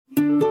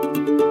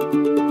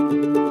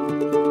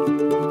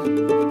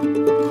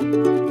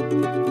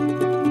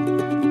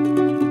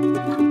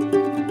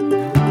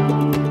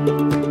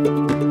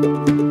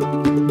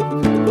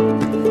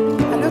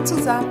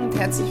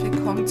herzlich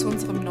willkommen zu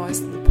unserem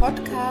neuesten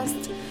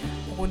Podcast.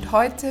 Und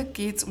heute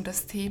geht es um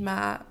das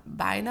Thema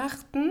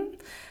Weihnachten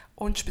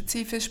und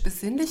spezifisch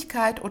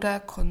Besinnlichkeit oder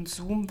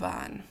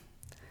Konsumwahn.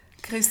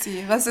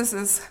 Christi, was ist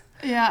es?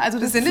 Ja, also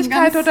das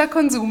Besinnlichkeit oder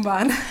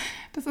Konsumwahn?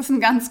 Das ist ein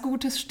ganz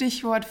gutes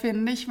Stichwort,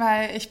 finde ich,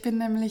 weil ich bin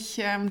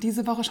nämlich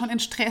diese Woche schon in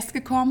Stress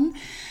gekommen,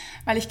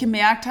 weil ich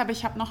gemerkt habe,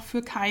 ich habe noch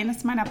für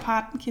keines meiner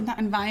Patenkinder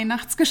ein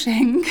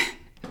Weihnachtsgeschenk.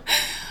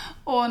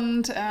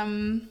 Und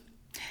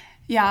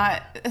ja,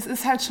 es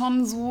ist halt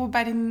schon so,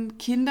 bei den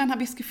Kindern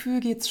habe ich das Gefühl,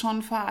 geht es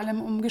schon vor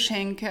allem um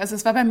Geschenke. Also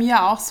es war bei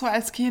mir auch so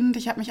als Kind,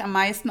 ich habe mich am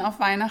meisten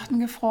auf Weihnachten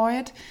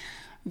gefreut,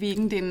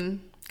 wegen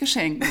den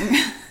Geschenken.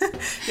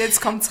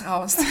 Jetzt kommt's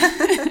raus.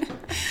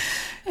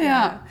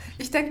 Ja,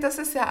 ich denke, das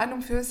ist ja an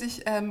und für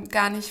sich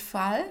gar nicht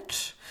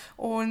falsch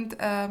und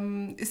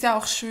ist ja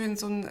auch schön,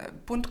 so ein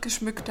bunt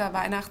geschmückter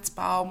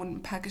Weihnachtsbaum und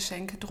ein paar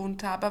Geschenke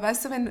drunter. Aber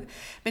weißt du,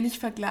 wenn ich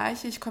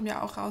vergleiche, ich komme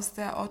ja auch aus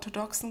der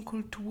orthodoxen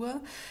Kultur,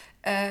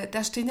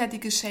 da stehen ja die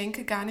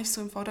Geschenke gar nicht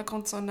so im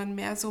Vordergrund, sondern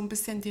mehr so ein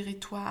bisschen die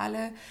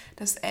Rituale,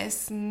 das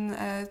Essen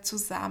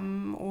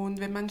zusammen.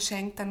 Und wenn man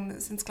schenkt, dann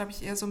sind es, glaube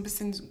ich, eher so ein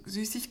bisschen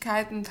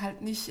Süßigkeiten und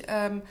halt nicht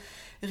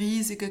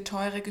riesige,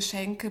 teure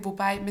Geschenke.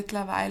 Wobei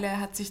mittlerweile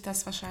hat sich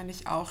das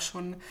wahrscheinlich auch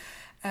schon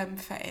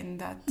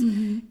verändert.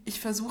 Mhm.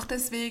 Ich versuche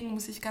deswegen,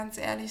 muss ich ganz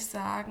ehrlich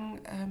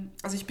sagen,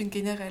 also ich bin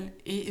generell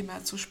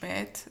immer zu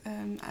spät,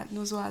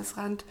 nur so als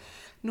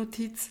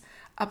Randnotiz,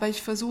 aber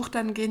ich versuche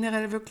dann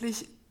generell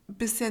wirklich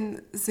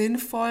bisschen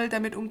sinnvoll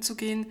damit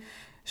umzugehen.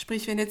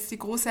 Sprich, wenn jetzt die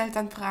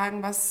Großeltern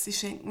fragen, was sie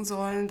schenken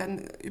sollen,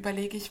 dann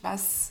überlege ich,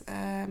 was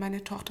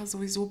meine Tochter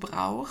sowieso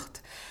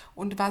braucht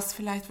und was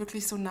vielleicht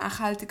wirklich so ein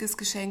nachhaltiges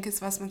Geschenk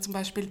ist, was man zum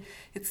Beispiel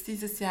jetzt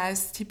dieses Jahr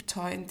ist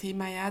Tiptoy ein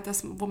Thema, ja,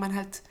 wo man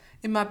halt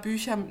immer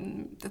Bücher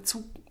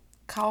dazu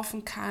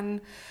kaufen kann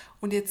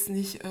und jetzt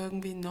nicht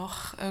irgendwie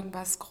noch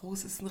irgendwas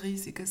Großes, ein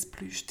riesiges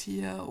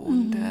Plüschtier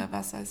und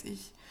was weiß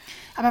ich.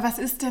 Aber was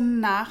ist denn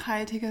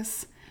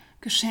nachhaltiges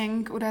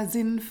Geschenk oder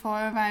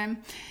sinnvoll, weil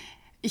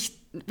ich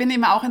bin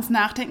eben auch ins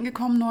Nachdenken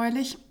gekommen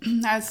neulich,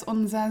 als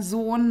unser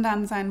Sohn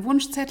dann seinen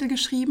Wunschzettel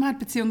geschrieben hat,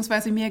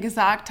 beziehungsweise mir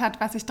gesagt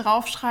hat, was ich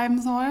draufschreiben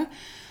soll.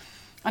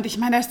 Und ich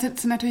meine, da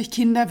sind natürlich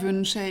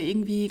Kinderwünsche,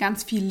 irgendwie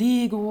ganz viel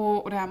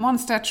Lego oder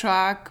Monster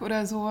Truck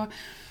oder so.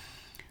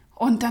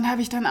 Und dann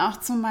habe ich dann auch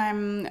zu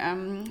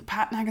meinem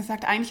Partner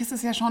gesagt, eigentlich ist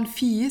es ja schon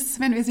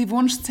fies, wenn wir sie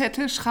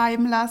Wunschzettel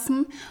schreiben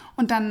lassen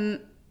und dann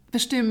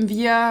bestimmen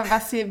wir,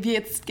 was wir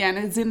jetzt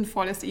gerne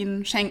Sinnvolles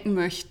ihnen schenken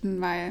möchten,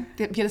 weil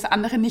wir das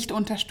andere nicht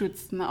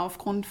unterstützen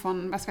aufgrund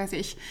von, was weiß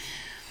ich.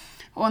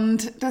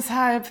 Und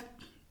deshalb,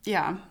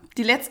 ja,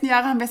 die letzten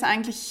Jahre haben wir es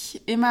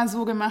eigentlich immer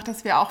so gemacht,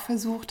 dass wir auch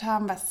versucht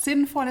haben, was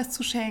Sinnvolles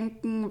zu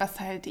schenken, was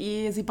halt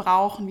sie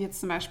brauchen, wie jetzt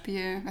zum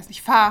Beispiel, weiß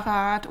nicht,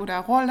 Fahrrad oder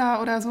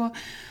Roller oder so.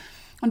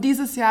 Und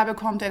dieses Jahr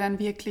bekommt er dann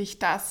wirklich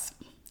das,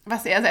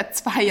 was er seit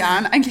 2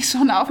 Jahren eigentlich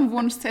schon auf dem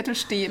Wunschzettel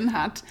stehen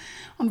hat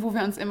und wo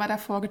wir uns immer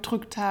davor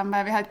gedrückt haben,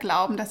 weil wir halt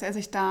glauben, dass er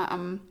sich da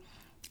am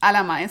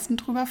allermeisten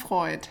drüber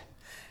freut.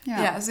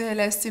 Ja, also er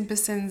lässt ihn ein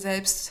bisschen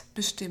selbst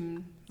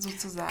bestimmen,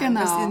 sozusagen. Genau.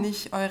 Dass ihr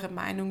nicht eure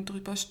Meinung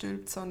drüber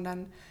stülpt,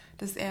 sondern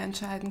dass er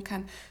entscheiden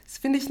kann. Das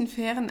finde ich einen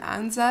fairen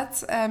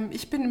Ansatz.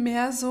 Ich bin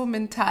mehr so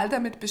mental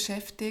damit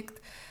beschäftigt,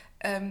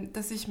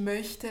 dass ich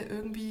möchte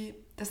irgendwie,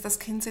 dass das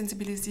Kind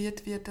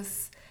sensibilisiert wird,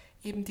 dass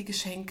eben die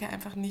Geschenke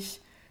einfach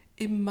nicht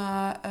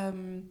immer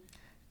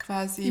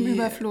quasi im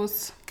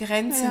Überfluss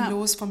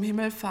grenzenlos vom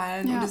Himmel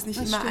fallen und es nicht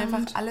immer stimmt.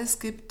 einfach alles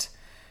gibt,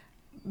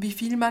 wie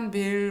viel man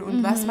will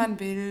und was man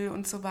will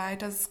und so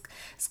weiter.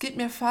 Es geht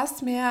mir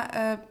fast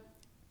mehr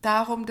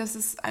darum, dass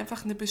es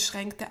einfach eine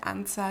beschränkte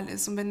Anzahl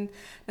ist. Und wenn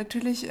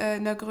natürlich in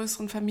einer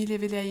größeren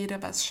Familie will ja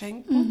jeder was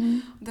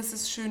schenken und das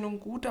ist schön und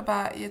gut,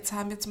 aber jetzt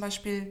haben wir zum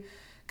Beispiel,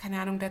 keine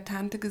Ahnung, der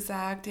Tante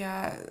gesagt,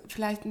 ja,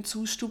 vielleicht ein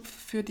Zustupf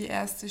für die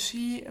erste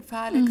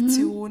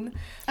Skifahrlektion,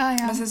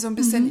 was ja so ein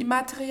bisschen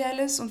immateriell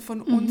ist und von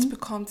uns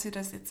bekommt sie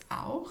das jetzt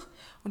auch.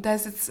 Und da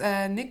ist jetzt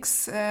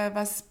nichts,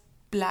 was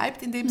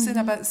bleibt in dem Sinn,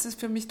 aber es ist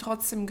für mich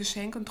trotzdem ein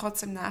Geschenk und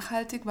trotzdem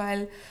nachhaltig,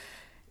 weil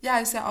ja,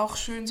 ist ja auch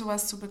schön,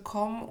 sowas zu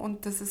bekommen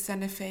und das ist ja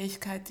eine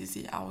Fähigkeit, die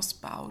sie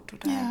ausbaut.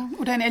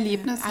 Oder ein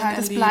Erlebnis halt,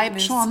 es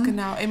bleibt schon.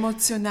 Genau,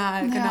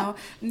 emotional, genau.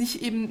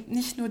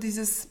 Nicht nur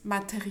dieses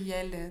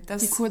Materielle.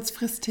 Die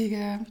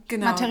kurzfristige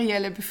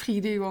materielle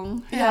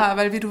Befriedigung. Ja,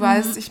 weil wie du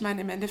weißt, ich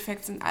meine, im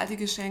Endeffekt sind all die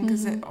Geschenke,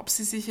 ob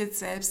sie sich jetzt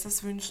selbst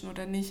das wünschen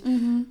oder nicht,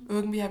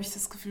 irgendwie habe ich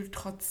das Gefühl,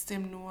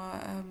 trotzdem nur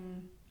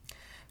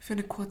für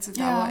eine kurze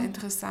Dauer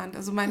interessant.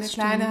 Also meine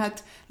Kleine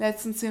hat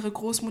letztens ihre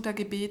Großmutter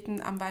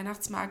gebeten, am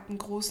Weihnachtsmarkt einen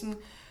großen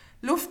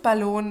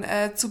Luftballon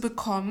zu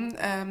bekommen.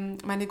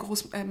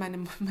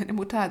 Meine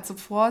Mutter hat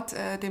sofort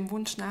dem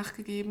Wunsch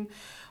nachgegeben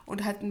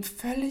und hat einen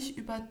völlig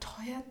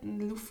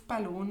überteuerten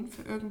Luftballon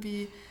für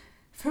irgendwie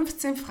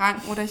 15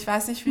 Franken oder ich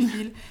weiß nicht wie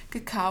viel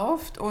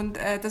gekauft. Und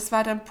das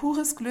war dann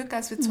pures Glück,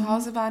 als wir zu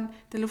Hause waren.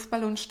 Der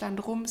Luftballon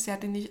stand rum, sie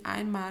hat ihn nicht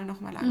einmal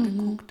nochmal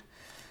angeguckt.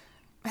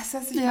 Weißt du,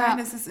 was ich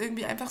meine? Es ist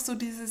irgendwie einfach so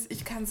dieses,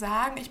 ich kann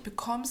sagen, ich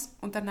bekomme es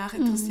und danach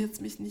interessiert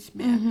es mich nicht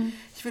mehr.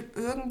 Ich will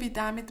irgendwie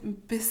damit ein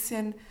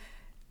bisschen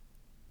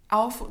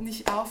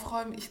nicht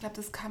aufräumen, ich glaube,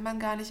 das kann man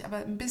gar nicht, aber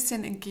ein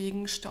bisschen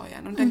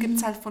entgegensteuern. Und dann gibt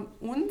es halt von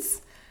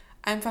uns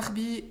einfach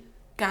wie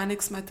gar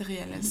nichts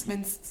Materielles,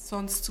 wenn es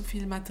sonst zu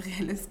viel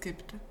Materielles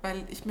gibt.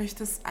 Weil ich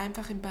möchte es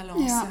einfach in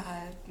Balance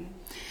halten.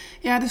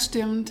 Ja, das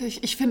stimmt.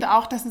 Ich finde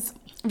auch, dass es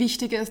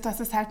wichtig ist, dass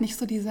es halt nicht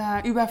so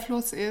dieser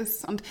Überfluss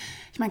ist. Und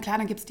ich meine, klar,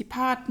 dann gibt es die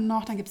Paten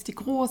noch, dann gibt es die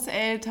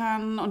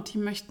Großeltern und die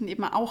möchten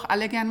eben auch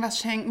alle gern was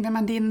schenken, wenn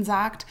man denen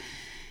sagt,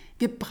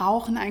 wir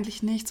brauchen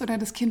eigentlich nichts oder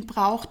das Kind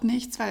braucht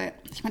nichts, weil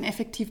ich meine,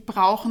 effektiv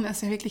brauchen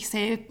ist ja wirklich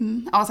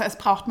selten, außer es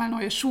braucht mal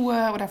neue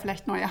Schuhe oder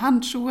vielleicht neue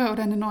Handschuhe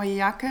oder eine neue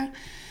Jacke.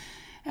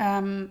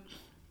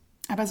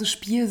 Aber so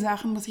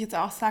Spielsachen, muss ich jetzt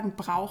auch sagen,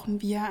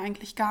 brauchen wir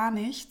eigentlich gar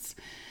nichts.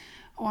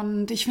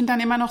 Und ich finde dann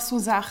immer noch so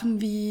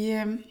Sachen wie,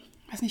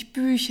 weiß nicht,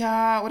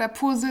 Bücher oder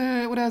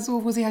Puzzle oder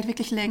so, wo sie halt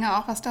wirklich länger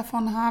auch was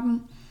davon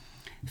haben,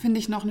 finde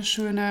ich noch eine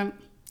schöne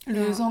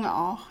Lösung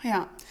auch,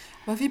 ja.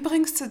 Aber wie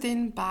bringst du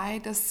denen bei,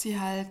 dass sie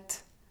halt,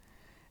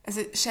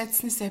 also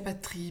schätzen ist ja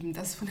übertrieben,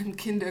 das von dem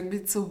Kind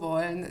irgendwie zu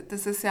wollen.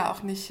 Das ist ja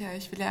auch nicht,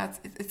 ich will ja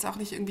jetzt auch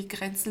nicht irgendwie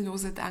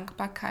grenzenlose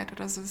Dankbarkeit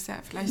oder so, das ist ja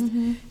vielleicht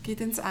geht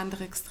ins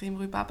andere Extrem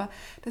rüber, aber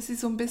dass sie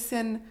so ein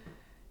bisschen,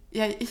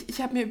 ja,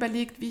 ich habe mir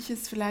überlegt, wie ich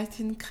es vielleicht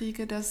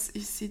hinkriege, dass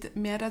ich sie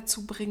mehr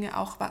dazu bringe,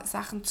 auch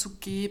Sachen zu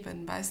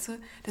geben, weißt du?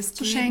 Das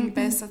zu Geben schenken.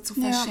 besser zu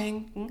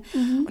verschenken.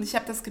 Und ich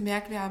habe das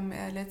gemerkt, wir haben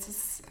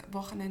letztes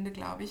Wochenende,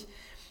 glaube ich,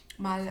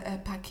 mal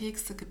ein paar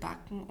Kekse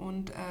gebacken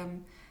und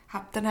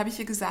dann habe ich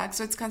ihr gesagt,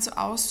 so jetzt kannst du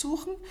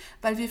aussuchen,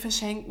 weil wir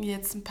verschenken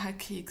jetzt ein paar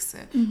Kekse.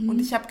 Und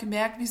ich habe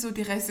gemerkt, wie so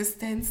die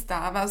Resistenz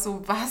da war,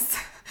 so was,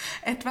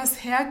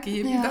 etwas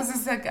hergeben, das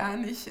ist ja gar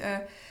nicht,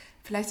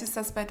 vielleicht ist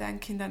das bei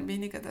deinen Kindern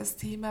weniger das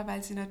Thema,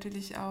 weil sie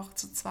natürlich auch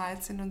zu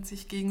zweit sind und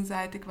sich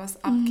gegenseitig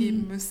was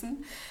abgeben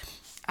müssen.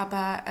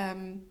 Aber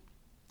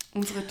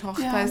unsere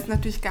Tochter ist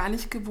natürlich gar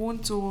nicht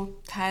gewohnt,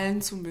 so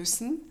teilen zu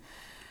müssen.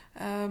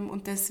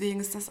 Und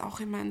deswegen ist das auch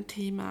immer ein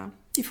Thema.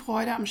 Die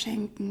Freude am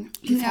Schenken.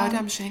 Die Freude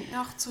am Schenken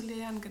auch zu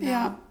lernen, genau.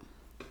 Ja.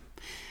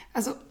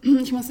 Also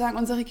ich muss sagen,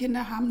 unsere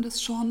Kinder haben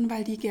das schon,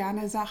 weil die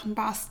gerne Sachen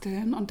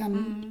basteln und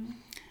dann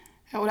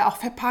oder auch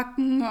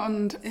verpacken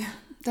und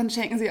dann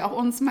schenken sie auch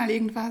uns mal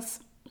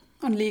irgendwas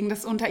und legen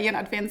das unter ihren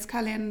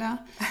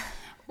Adventskalender.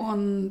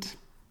 Und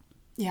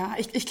ja,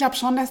 ich glaube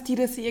schon, dass die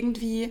das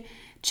irgendwie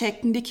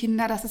checken, die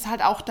Kinder, dass es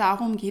halt auch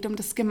darum geht, um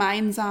das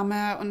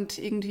Gemeinsame und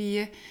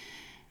irgendwie,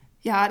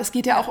 ja, es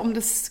geht ja auch um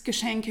das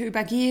Geschenke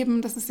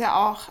übergeben. Das ist ja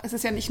auch, es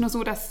ist ja nicht nur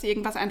so, dass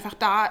irgendwas einfach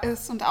da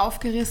ist und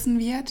aufgerissen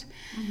wird.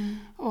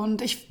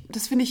 Und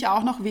das finde ich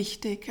auch noch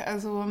wichtig.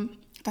 Also,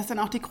 dass dann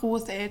auch die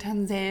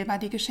Großeltern selber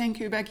die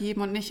Geschenke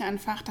übergeben und nicht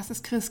einfach, dass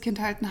das Christkind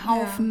halt einen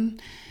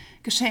Haufen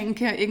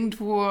Geschenke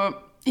irgendwo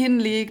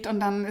hinlegt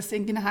und dann ist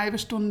irgendwie eine halbe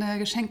Stunde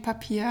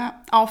Geschenkpapier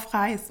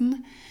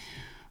aufreißen.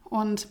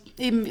 Und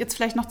eben jetzt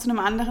vielleicht noch zu einem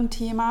anderen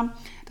Thema.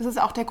 Das ist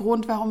auch der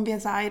Grund, warum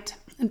wir seit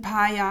ein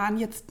paar Jahren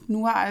jetzt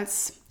nur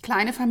als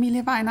kleine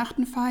Familie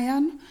Weihnachten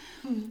feiern.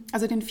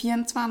 Also den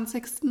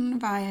 24.,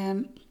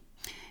 weil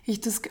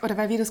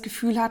wir das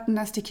Gefühl hatten,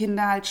 dass die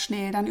Kinder halt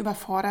schnell dann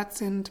überfordert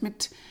sind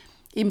mit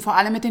eben vor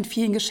allem mit den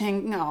vielen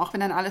Geschenken auch,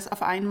 wenn dann alles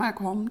auf einmal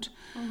kommt.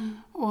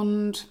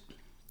 Und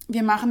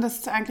wir machen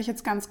das eigentlich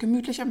jetzt ganz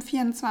gemütlich am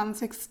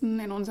 24.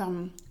 in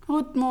unserem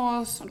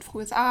Rhythmus und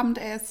frühes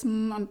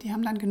Abendessen und die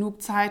haben dann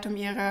genug Zeit, um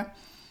ihre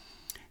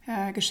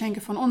Geschenke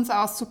von uns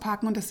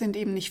auszupacken und das sind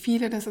eben nicht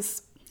viele, das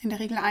ist in der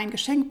Regel ein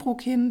Geschenk pro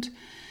Kind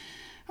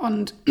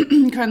und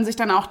können sich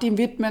dann auch dem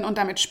widmen und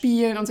damit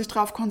spielen und sich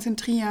darauf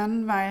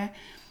konzentrieren, weil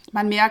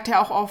man merkt ja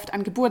auch oft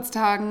an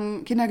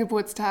Geburtstagen,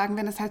 Kindergeburtstagen,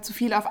 wenn es halt zu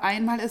viel auf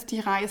einmal ist, die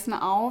reißen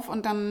auf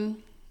und dann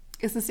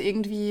ist es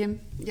irgendwie,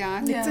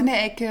 liegt es in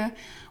der Ecke.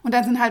 Und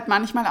dann sind halt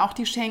manchmal auch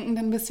die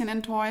Schenkenden ein bisschen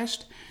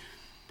enttäuscht,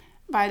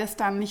 weil das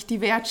dann nicht die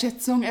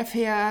Wertschätzung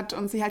erfährt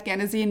und sie halt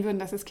gerne sehen würden,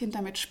 dass das Kind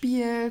damit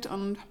spielt.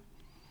 Und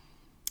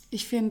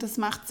ich finde, es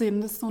macht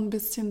Sinn, das so ein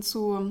bisschen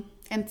zu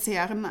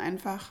entzerren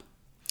einfach.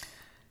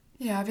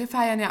 Ja, wir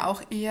feiern ja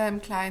auch eher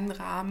im kleinen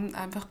Rahmen,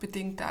 einfach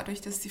bedingt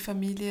dadurch, dass die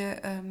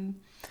Familie ein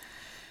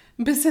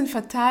bisschen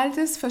verteilt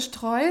ist,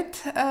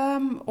 verstreut.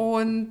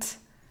 Und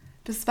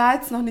das war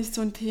jetzt noch nicht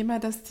so ein Thema,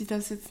 dass die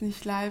das jetzt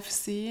nicht live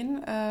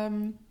sehen.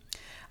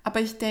 Aber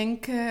ich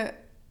denke,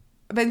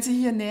 wenn sie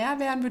hier näher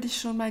wären, würde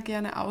ich schon mal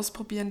gerne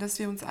ausprobieren, dass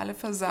wir uns alle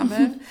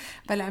versammeln,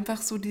 weil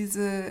einfach so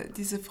diese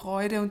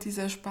Freude und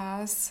dieser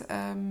Spaß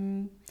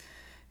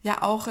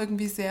ja auch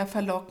irgendwie sehr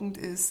verlockend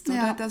ist.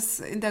 Oder dass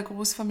in der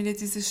Großfamilie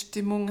diese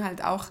Stimmung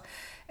halt auch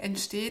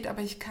entsteht.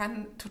 Aber ich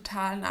kann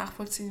total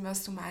nachvollziehen,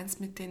 was du meinst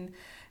mit den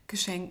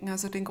Geschenken.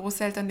 Also den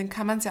Großeltern, denen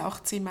kann man es ja auch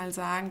 10-mal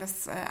sagen,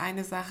 dass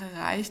eine Sache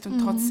reicht und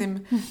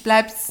trotzdem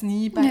bleibt es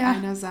nie bei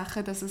einer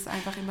Sache. Das ist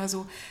einfach immer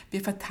so,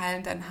 wir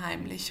verteilen dann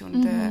heimlich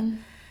und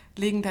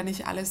legen da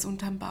nicht alles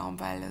unterm Baum,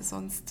 weil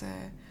sonst,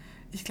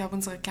 ich glaube,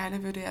 unsere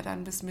Kleine würde ja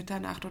dann bis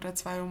Mitternacht oder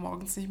 2 Uhr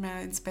morgens nicht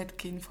mehr ins Bett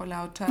gehen vor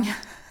lauter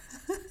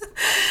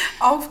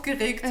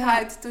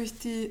Aufgeregtheit durch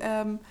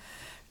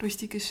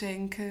die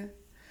Geschenke.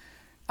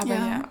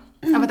 Aber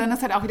Aber dann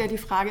ist halt auch wieder die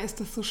Frage, ist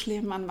das so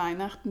schlimm an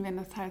Weihnachten, wenn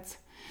das halt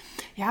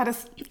Ja,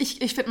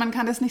 ich finde, man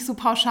kann das nicht so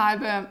pauschal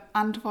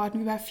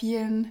beantworten wie bei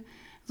vielen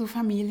so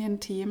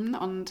Familienthemen.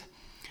 Und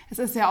es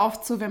ist ja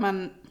oft so, wenn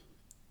man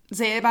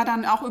selber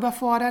dann auch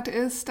überfordert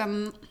ist,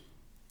 dann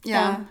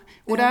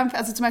oder,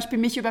 also zum Beispiel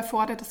mich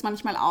überfordert das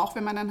manchmal auch,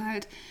 wenn man dann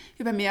halt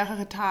über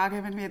mehrere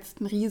Tage, wenn wir jetzt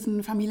ein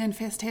riesen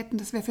Familienfest hätten,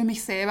 das wäre für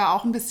mich selber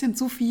auch ein bisschen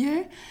zu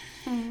viel,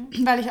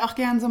 weil ich auch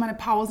gern so meine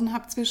Pausen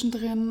habe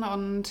zwischendrin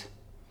und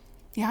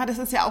ja, das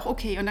ist ja auch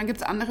okay. Und dann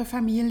gibt es andere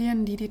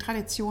Familien, die die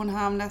Tradition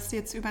haben, dass sie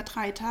jetzt über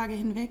 3 Tage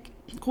hinweg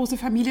große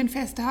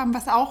Familienfeste haben,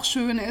 was auch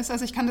schön ist.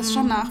 Also ich kann das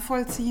schon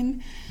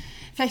nachvollziehen.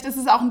 Vielleicht ist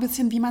es auch ein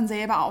bisschen, wie man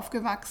selber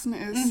aufgewachsen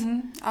ist.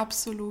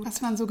 Absolut.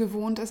 Was man so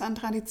gewohnt ist an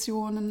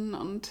Traditionen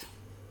und...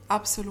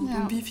 Absolut. Ja.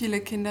 Und wie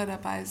viele Kinder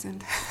dabei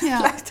sind. Ja.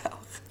 Vielleicht auch.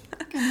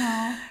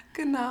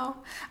 Genau.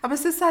 Aber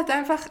es ist halt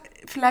einfach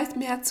vielleicht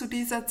mehr zu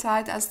dieser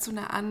Zeit als zu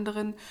einer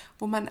anderen,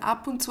 wo man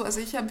ab und zu, also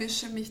ich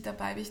erwische mich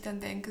dabei, wie ich dann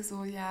denke,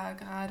 so ja,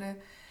 gerade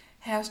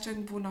herrscht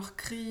irgendwo noch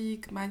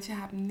Krieg,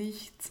 manche haben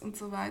nichts und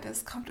so weiter.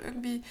 Es kommt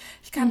irgendwie,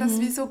 ich kann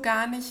das wie so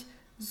gar nicht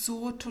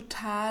so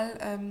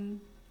total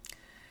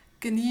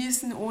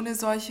genießen, ohne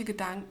solche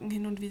Gedanken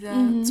hin und wieder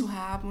zu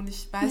haben. Und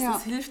ich weiß,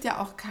 es hilft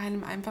ja auch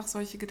keinem, einfach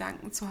solche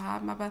Gedanken zu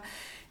haben, aber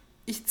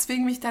ich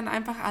zwinge mich dann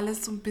einfach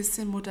alles so ein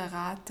bisschen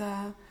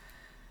moderater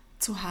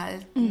zu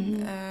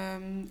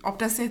halten. Ob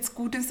das jetzt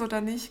gut ist oder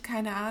nicht,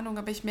 keine Ahnung,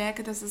 aber ich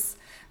merke, dass es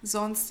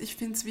sonst, ich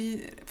finde es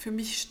wie, für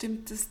mich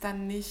stimmt es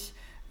dann nicht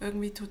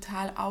irgendwie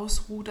total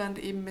ausrudernd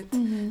eben mit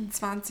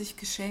 20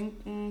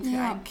 Geschenken für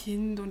ein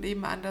Kind und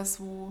eben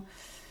anderswo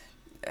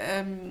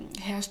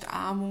herrscht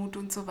Armut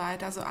und so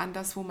weiter, also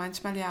anderswo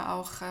manchmal ja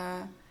auch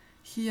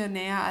hier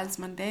näher als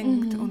man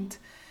denkt und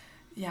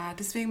ja,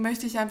 deswegen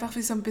möchte ich einfach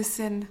wie so ein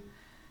bisschen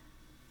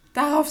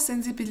darauf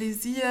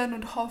sensibilisieren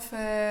und hoffe,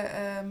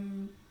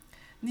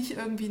 nicht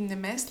irgendwie eine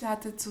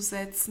Messlatte zu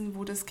setzen,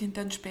 wo das Kind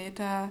dann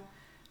später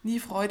nie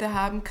Freude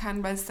haben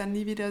kann, weil es dann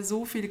nie wieder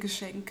so viele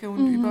Geschenke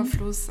und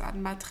Überfluss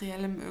an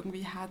Materiellem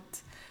irgendwie hat,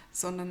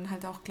 sondern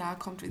halt auch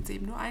klarkommt, wenn es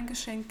eben nur ein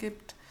Geschenk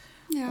gibt.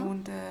 Ja.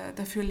 Und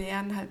dafür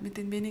lernen, halt mit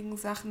den wenigen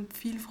Sachen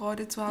viel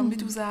Freude zu haben, wie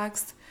du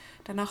sagst,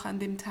 dann auch an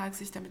dem Tag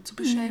sich damit zu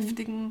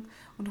beschäftigen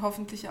und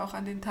hoffentlich auch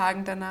an den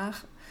Tagen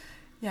danach.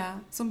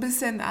 Ja, so ein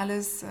bisschen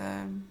alles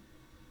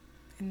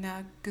in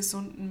einer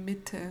gesunden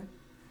Mitte.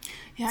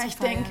 Ja, ich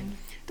denke,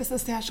 das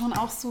ist ja schon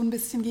auch so ein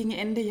bisschen gegen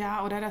Ende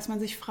Jahr, oder dass man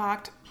sich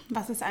fragt,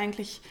 was ist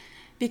eigentlich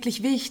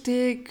wirklich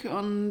wichtig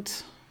und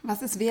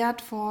was ist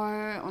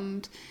wertvoll,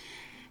 und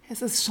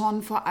es ist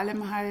schon vor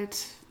allem halt,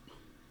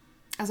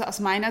 also aus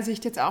meiner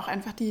Sicht jetzt auch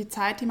einfach die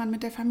Zeit, die man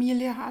mit der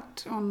Familie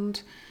hat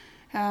und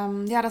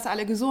dass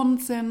alle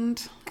gesund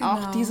sind. Genau.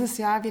 Auch dieses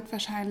Jahr wird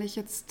wahrscheinlich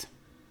jetzt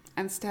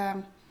eins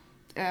der,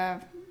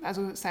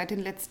 also seit den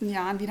letzten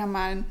Jahren wieder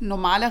mal ein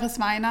normaleres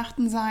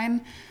Weihnachten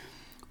sein,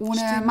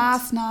 ohne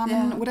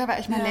Maßnahmen, oder? Weil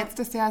ich meine,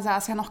 letztes Jahr sah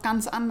es ja noch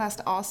ganz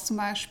anders aus zum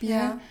Beispiel.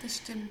 Ja, das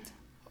stimmt.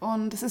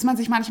 Und das ist man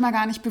sich manchmal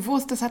gar nicht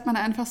bewusst, das hat man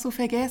einfach so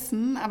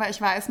vergessen. Aber ich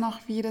weiß noch,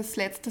 wie das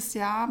letztes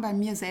Jahr bei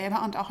mir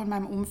selber und auch in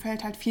meinem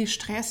Umfeld halt viel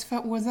Stress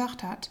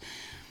verursacht hat.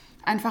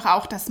 Einfach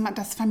auch, dass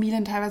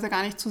Familien teilweise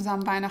gar nicht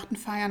zusammen Weihnachten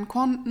feiern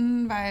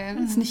konnten, weil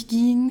es nicht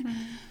ging.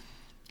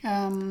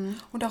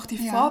 Und auch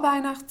die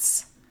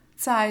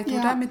Vorweihnachtszeit,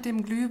 oder? Mit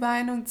dem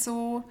Glühwein und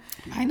so.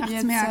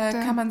 Weihnachtsmärkte.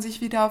 Jetzt kann man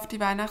sich wieder auf die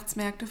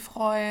Weihnachtsmärkte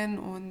freuen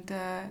und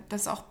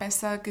das auch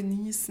besser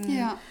genießen.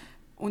 Ja.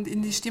 Und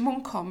in die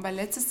Stimmung kommen, weil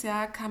letztes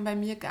Jahr kam bei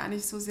mir gar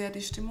nicht so sehr die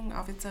Stimmung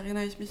auf. Jetzt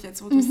erinnere ich mich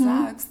jetzt, wo du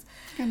sagst.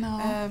 Genau.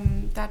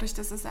 Dadurch,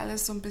 dass es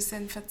alles so ein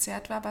bisschen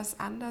verzerrt war, war es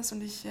anders.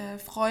 Und ich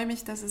freue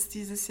mich, dass es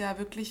dieses Jahr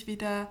wirklich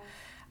wieder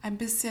ein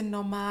bisschen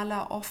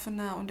normaler,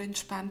 offener und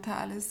entspannter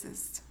alles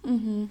ist.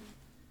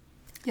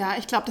 Ja,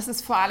 ich glaube, das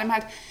ist vor allem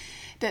halt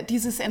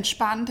dieses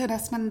Entspannte,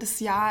 dass man das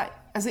Jahr,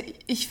 also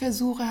ich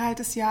versuche halt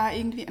das Jahr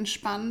irgendwie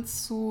entspannt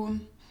zu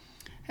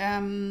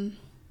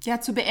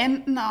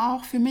beenden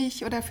auch für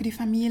mich oder für die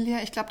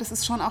Familie. Ich glaube, das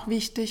ist schon auch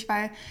wichtig,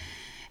 weil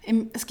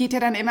es geht ja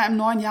dann immer im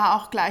neuen Jahr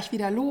auch gleich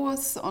wieder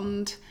los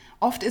und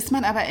oft ist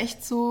man aber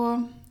echt so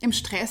im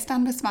Stress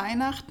dann bis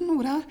Weihnachten,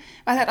 oder?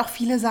 Weil halt auch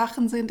viele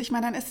Sachen sind. Ich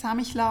meine, dann ist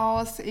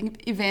Samichlaus,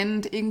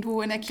 Event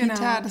irgendwo in der Kita,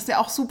 genau. Das ist ja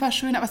auch super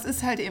schön, aber es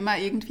ist halt immer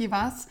irgendwie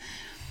was.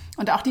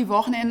 Und auch die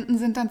Wochenenden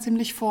sind dann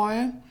ziemlich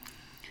voll.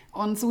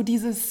 Und so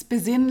dieses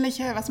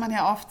Besinnliche, was man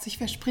ja oft sich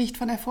verspricht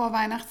von der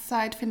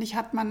Vorweihnachtszeit, finde ich,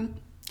 hat man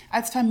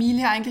als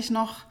Familie eigentlich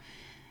noch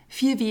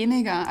viel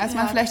weniger, als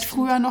man vielleicht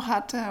früher noch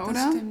hatte,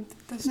 oder?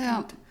 Das stimmt.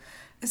 Ja.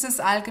 Es ist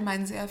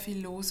allgemein sehr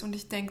viel los und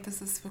ich denke,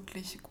 das ist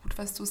wirklich gut,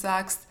 was du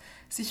sagst,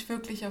 sich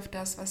wirklich auf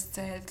das, was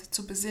zählt,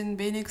 zu besinnen,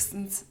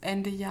 wenigstens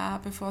Ende Jahr,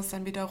 bevor es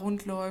dann wieder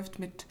rund läuft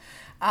mit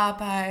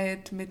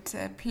Arbeit, mit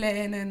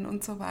Plänen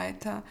und so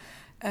weiter.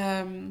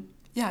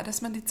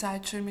 Dass man die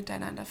Zeit schön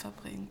miteinander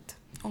verbringt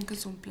und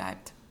gesund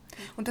bleibt.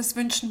 Und das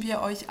wünschen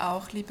wir euch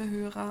auch, liebe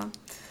Hörer.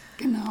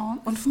 Genau,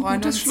 und freuen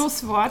ein gutes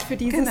Schlusswort für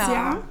dieses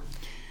Jahr.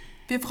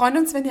 Wir freuen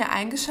uns, wenn ihr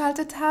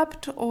eingeschaltet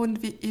habt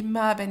und wie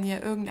immer, wenn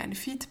ihr irgendein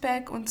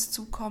Feedback uns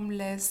zukommen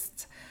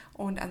lässt.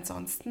 Und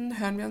ansonsten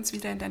hören wir uns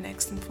wieder in der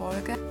nächsten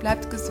Folge.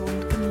 Bleibt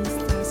gesund, genießt